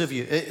those of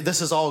you,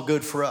 this is all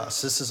good for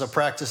us. This is a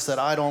practice that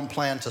I don't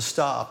plan to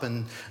stop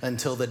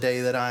until the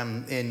day that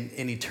I'm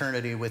in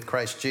eternity with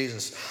Christ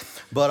Jesus.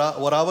 But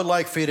what I would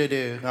like for you to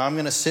do, now I'm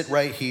going to sit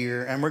right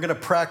here and we're going to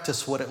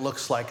practice what it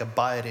looks like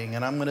abiding.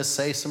 And I'm going to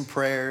say some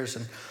prayers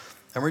and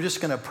we're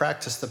just going to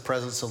practice the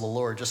presence of the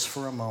Lord just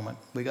for a moment.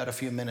 We got a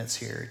few minutes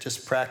here.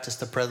 Just practice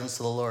the presence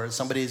of the Lord.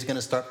 Somebody's going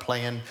to start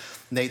playing.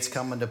 Nate's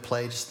coming to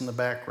play just in the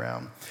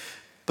background.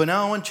 But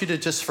now I want you to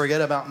just forget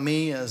about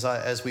me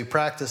as we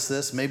practice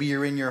this. Maybe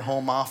you're in your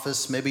home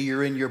office. Maybe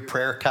you're in your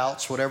prayer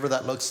couch, whatever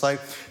that looks like.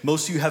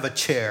 Most of you have a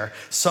chair,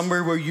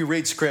 somewhere where you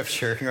read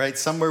scripture, right?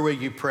 Somewhere where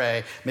you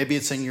pray. Maybe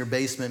it's in your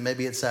basement.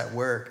 Maybe it's at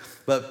work.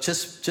 But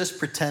just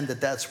pretend that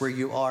that's where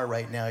you are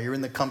right now. You're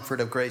in the comfort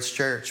of Grace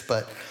Church,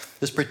 but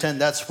just pretend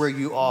that's where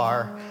you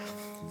are.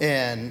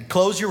 And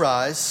close your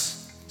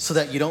eyes so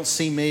that you don't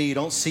see me, you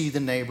don't see the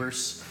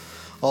neighbors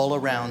all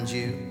around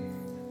you.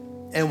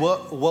 And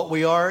what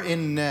we are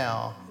in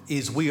now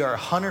is we are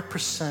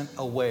 100%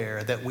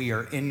 aware that we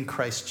are in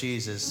Christ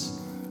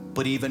Jesus,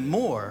 but even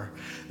more,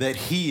 that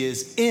he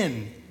is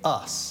in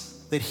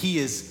us, that he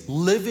is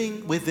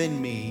living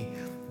within me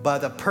by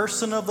the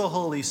person of the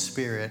Holy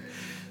Spirit.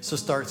 So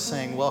start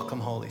saying, welcome,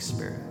 Holy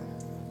Spirit.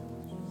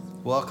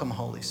 Welcome,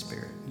 Holy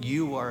Spirit.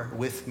 You are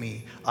with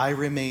me. I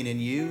remain in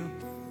you,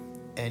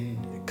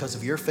 and because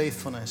of your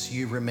faithfulness,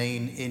 you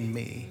remain in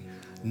me.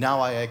 Now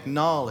I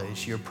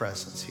acknowledge your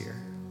presence here.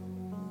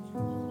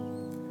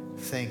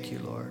 Thank you,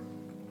 Lord.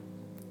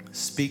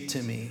 Speak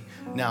to me.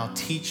 Now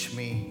teach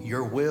me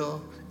your will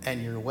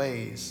and your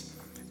ways.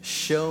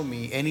 Show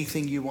me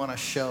anything you want to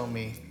show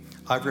me.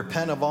 I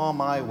repent of all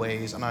my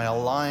ways, and I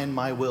align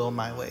my will,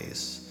 my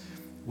ways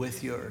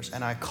with yours.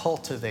 And I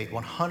cultivate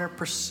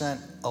 100%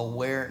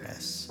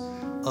 awareness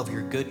of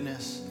your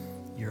goodness,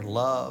 your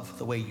love,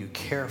 the way you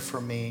care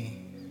for me.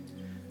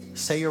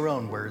 Say your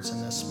own words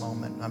in this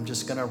moment. I'm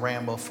just going to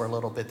ramble for a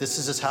little bit. This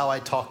is just how I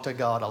talk to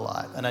God a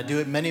lot. And I do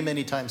it many,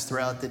 many times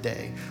throughout the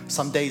day.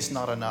 Some days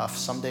not enough.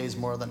 Some days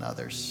more than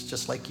others,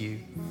 just like you.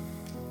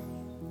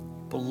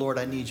 But Lord,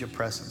 I need your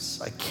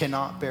presence. I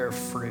cannot bear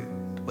fruit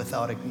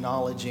without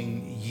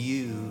acknowledging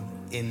you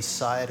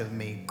inside of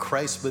me.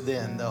 Christ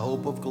within, the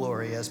hope of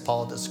glory, as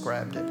Paul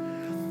described it.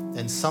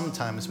 And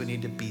sometimes we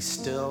need to be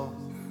still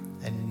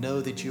and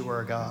know that you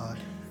are God.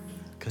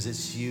 because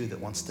it's you that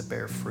wants to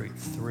bear fruit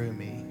through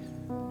me.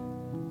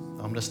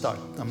 I'm going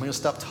to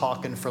stop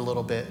talking for a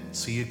little bit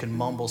so you can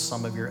mumble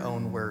some of your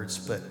own words,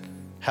 but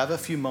have a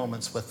few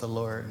moments with the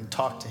Lord and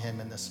talk to him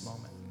in this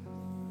moment.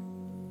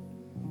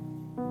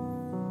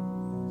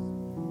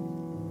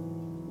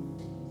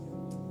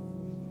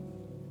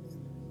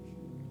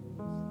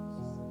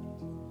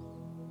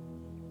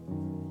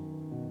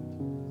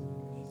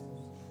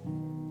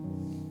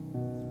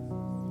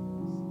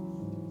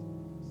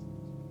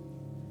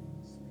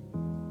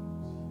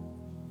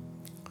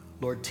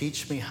 Lord,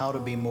 teach me how to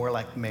be more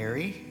like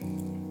Mary,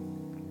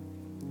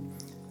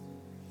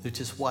 which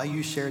is why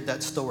you shared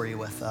that story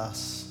with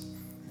us.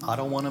 I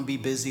don't want to be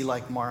busy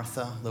like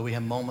Martha, though we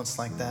have moments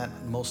like that.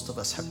 Most of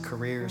us have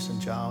careers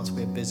and jobs.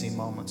 We have busy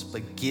moments.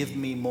 But give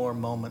me more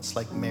moments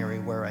like Mary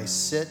where I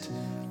sit,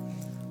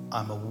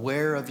 I'm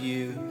aware of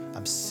you,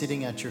 I'm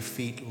sitting at your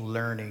feet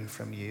learning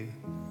from you,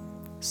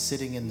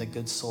 sitting in the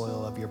good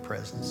soil of your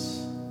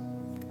presence.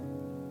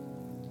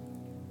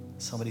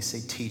 Somebody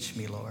say, teach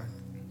me, Lord.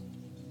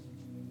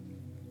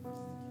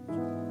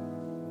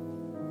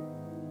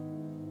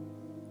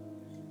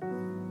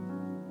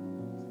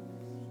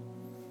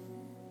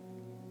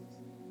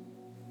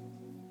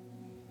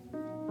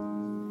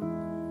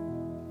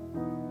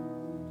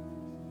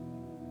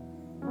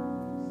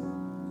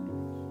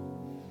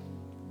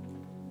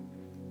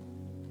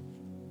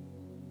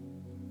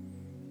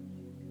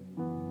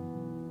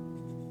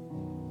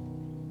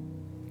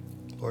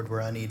 Lord,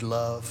 where I need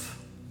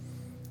love,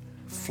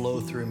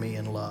 flow through me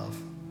in love.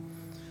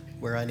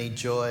 Where I need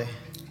joy,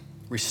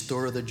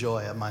 restore the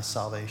joy of my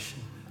salvation.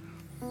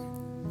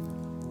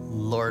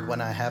 Lord,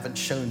 when I haven't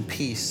shown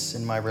peace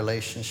in my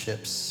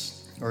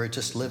relationships or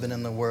just living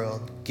in the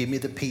world, give me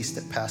the peace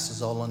that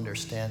passes all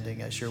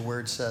understanding, as your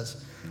word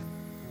says.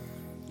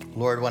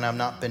 Lord, when I've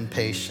not been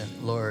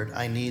patient, Lord,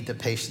 I need the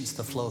patience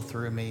to flow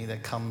through me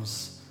that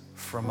comes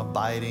from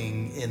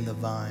abiding in the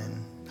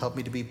vine. Help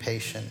me to be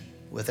patient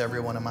with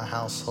everyone in my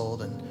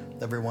household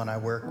and everyone I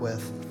work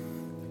with.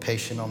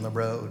 Patient on the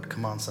road.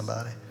 Come on,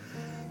 somebody.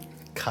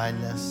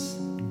 Kindness,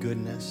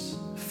 goodness,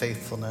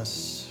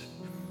 faithfulness.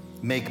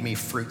 Make me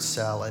fruit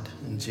salad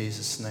in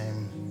Jesus'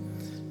 name.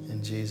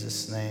 In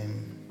Jesus'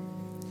 name.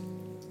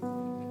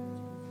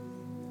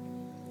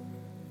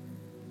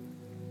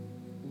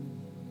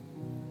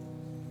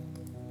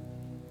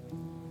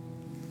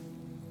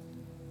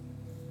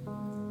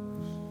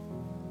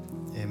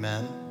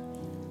 Amen.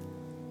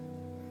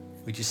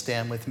 Would you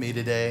stand with me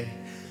today?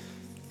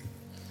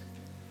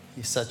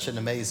 You're such an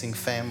amazing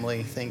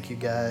family. Thank you,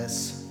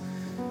 guys.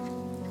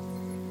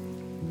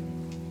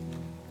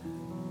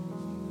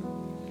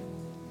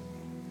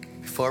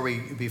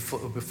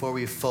 Before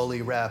we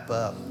fully wrap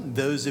up,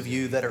 those of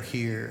you that are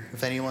here,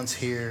 if anyone's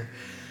here,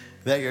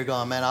 that you're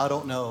going, man, I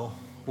don't know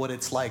what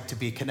it's like to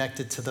be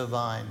connected to the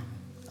vine.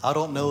 I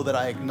don't know that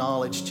I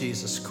acknowledge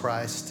Jesus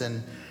Christ,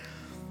 and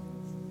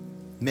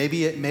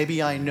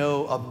maybe I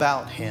know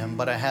about him,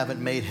 but I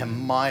haven't made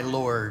him my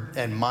Lord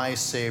and my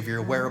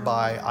Savior,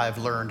 whereby I've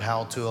learned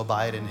how to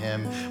abide in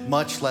him,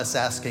 much less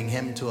asking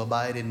him to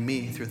abide in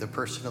me through the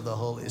person of the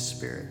Holy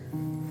Spirit.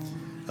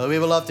 We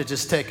would love to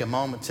just take a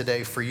moment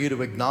today for you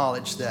to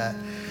acknowledge that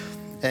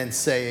and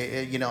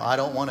say, you know, I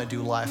don't want to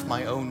do life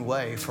my own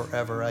way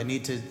forever. I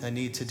need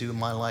to do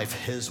my life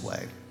his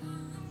way.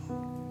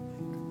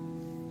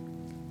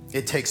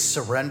 It takes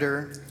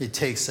surrender. It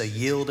takes a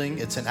yielding.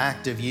 It's an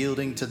act of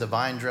yielding to the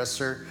vine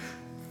dresser.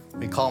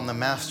 We call him the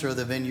master of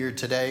the vineyard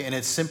today. And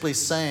it's simply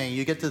saying,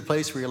 you get to the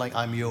place where you're like,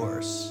 I'm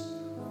yours.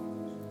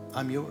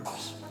 I'm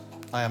yours.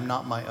 I am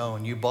not my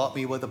own. You bought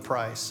me with a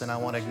price, and I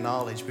want to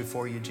acknowledge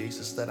before you,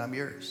 Jesus, that I'm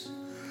yours.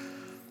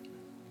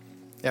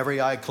 Every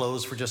eye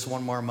closed for just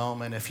one more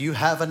moment. If you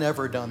haven't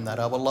ever done that,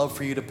 I would love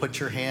for you to put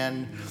your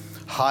hand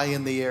high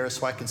in the air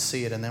so I can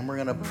see it. And then we're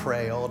going to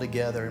pray all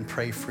together and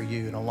pray for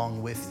you and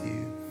along with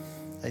you.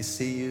 I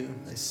see you.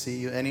 I see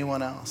you.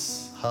 Anyone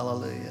else?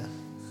 Hallelujah.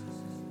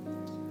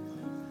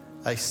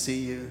 I see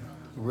you.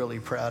 Really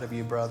proud of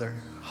you, brother.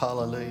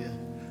 Hallelujah.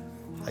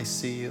 I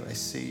see you. I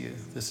see you.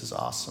 This is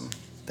awesome.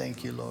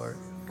 Thank you, Lord.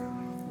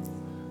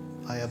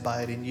 I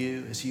abide in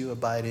you as you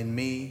abide in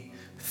me.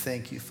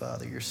 Thank you,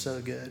 Father. You're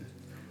so good.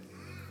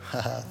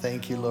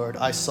 Thank you, Lord.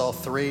 I saw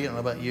 3. I don't know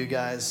about you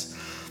guys.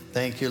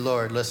 Thank you,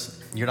 Lord.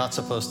 Listen, you're not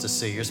supposed to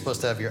see. You're supposed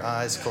to have your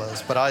eyes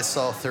closed. But I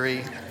saw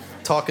 3.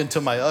 Talking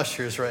to my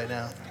ushers right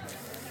now.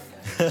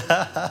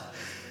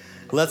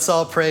 Let's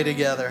all pray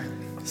together.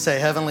 Say,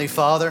 Heavenly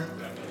Father,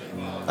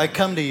 I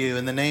come to you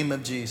in the name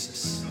of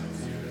Jesus.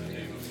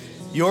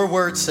 Your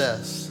word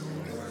says,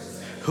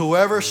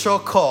 whoever shall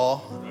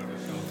call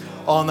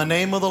on the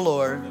name of the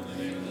Lord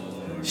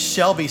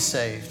shall be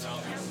saved.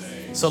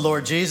 So,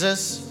 Lord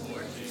Jesus,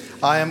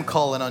 I am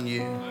calling on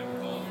you.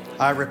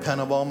 I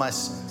repent of all my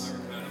sins.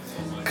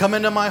 Come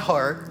into my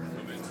heart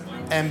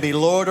and be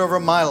Lord over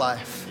my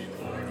life.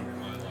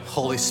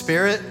 Holy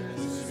Spirit,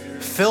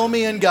 fill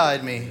me and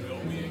guide me.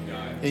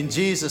 In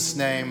Jesus'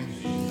 name,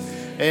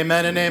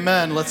 amen and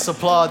amen. Let's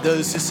applaud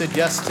those who said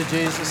yes to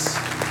Jesus.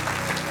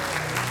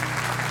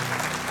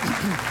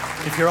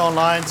 If you're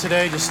online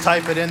today, just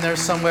type it in there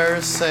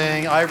somewhere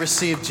saying, I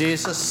receive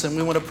Jesus, and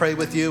we want to pray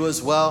with you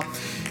as well.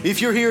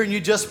 If you're here and you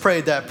just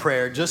prayed that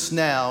prayer just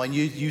now, and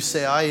you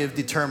say, I have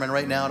determined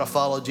right now to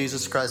follow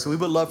Jesus Christ, we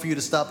would love for you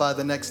to stop by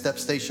the Next Step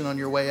station on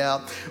your way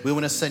out. We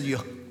want to send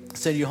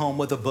you home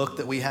with a book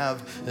that we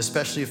have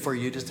especially for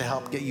you, just to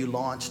help get you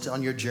launched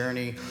on your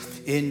journey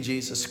in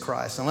Jesus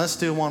Christ. And let's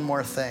do one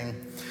more thing.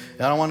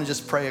 And I want to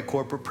just pray a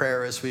corporate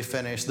prayer as we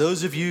finish.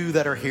 Those of you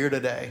that are here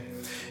today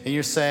and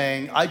you're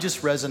saying, I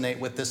just resonate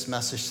with this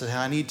message today.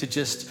 I need to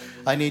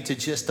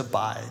just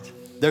abide.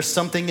 There's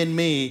something in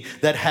me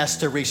that has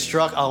to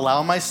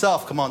allow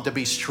myself, to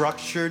be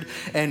structured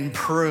and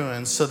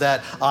pruned so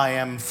that I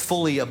am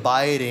fully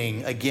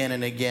abiding again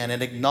and again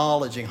and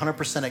acknowledging,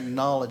 100%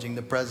 acknowledging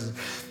the presence.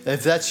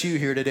 If that's you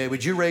here today,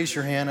 would you raise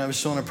your hand? I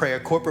just want to pray a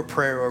corporate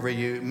prayer over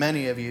you,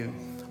 many of you,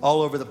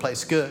 all over the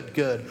place.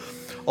 Good.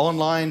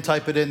 Online,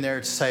 type it in there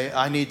to say,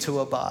 I need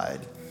to abide.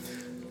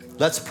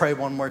 Let's pray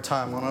one more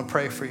time. I want to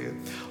pray for you.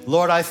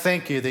 Lord, I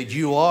thank you that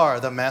you are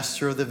the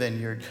master of the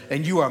vineyard,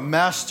 and you are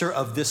master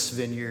of this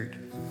vineyard.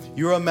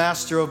 You're a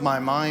master of my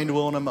mind,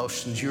 will, and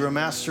emotions. You're a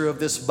master of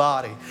this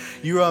body.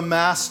 You're a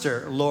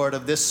master, Lord,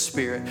 of this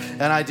spirit.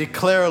 And I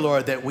declare,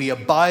 Lord, that we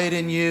abide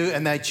in you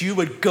and that you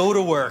would go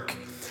to work.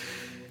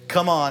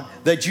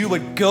 That you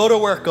would go to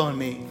work on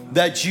me,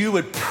 that you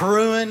would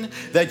prune,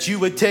 that you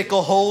would take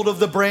a hold of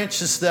the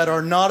branches that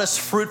are not as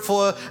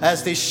fruitful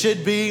as they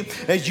should be,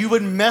 as you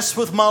would mess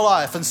with my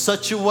life in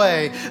such a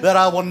way that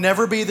I will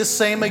never be the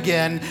same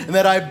again, and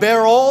that I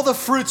bear all the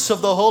fruits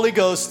of the Holy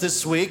Ghost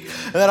this week,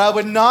 and that I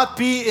would not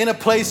be in a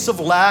place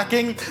of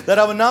lacking, that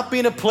I would not be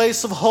in a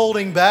place of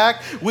holding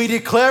back. We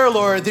declare,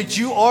 Lord, that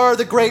you are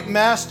the great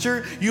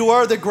master, you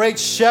are the great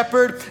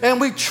shepherd,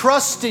 and we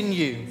trust in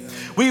you.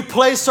 We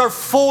place our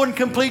full and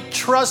complete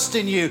trust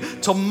in you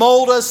to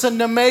mold us and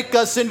to make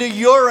us into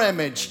your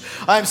image.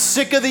 I'm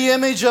sick of the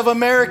image of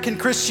American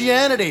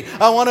Christianity.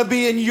 I want to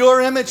be in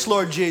your image,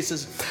 Lord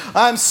Jesus.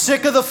 I'm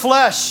sick of the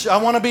flesh. I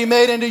want to be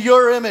made into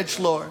your image,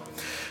 Lord.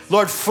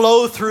 Lord,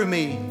 flow through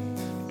me.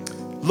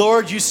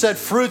 Lord, you said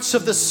fruits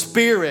of the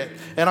Spirit,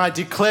 and I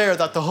declare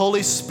that the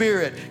Holy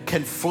Spirit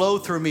can flow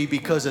through me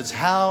because it's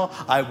how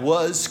I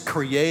was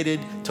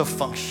created to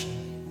function.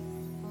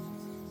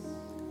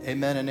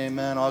 Amen and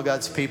amen. All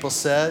God's people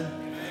said,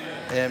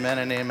 amen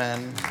and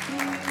amen.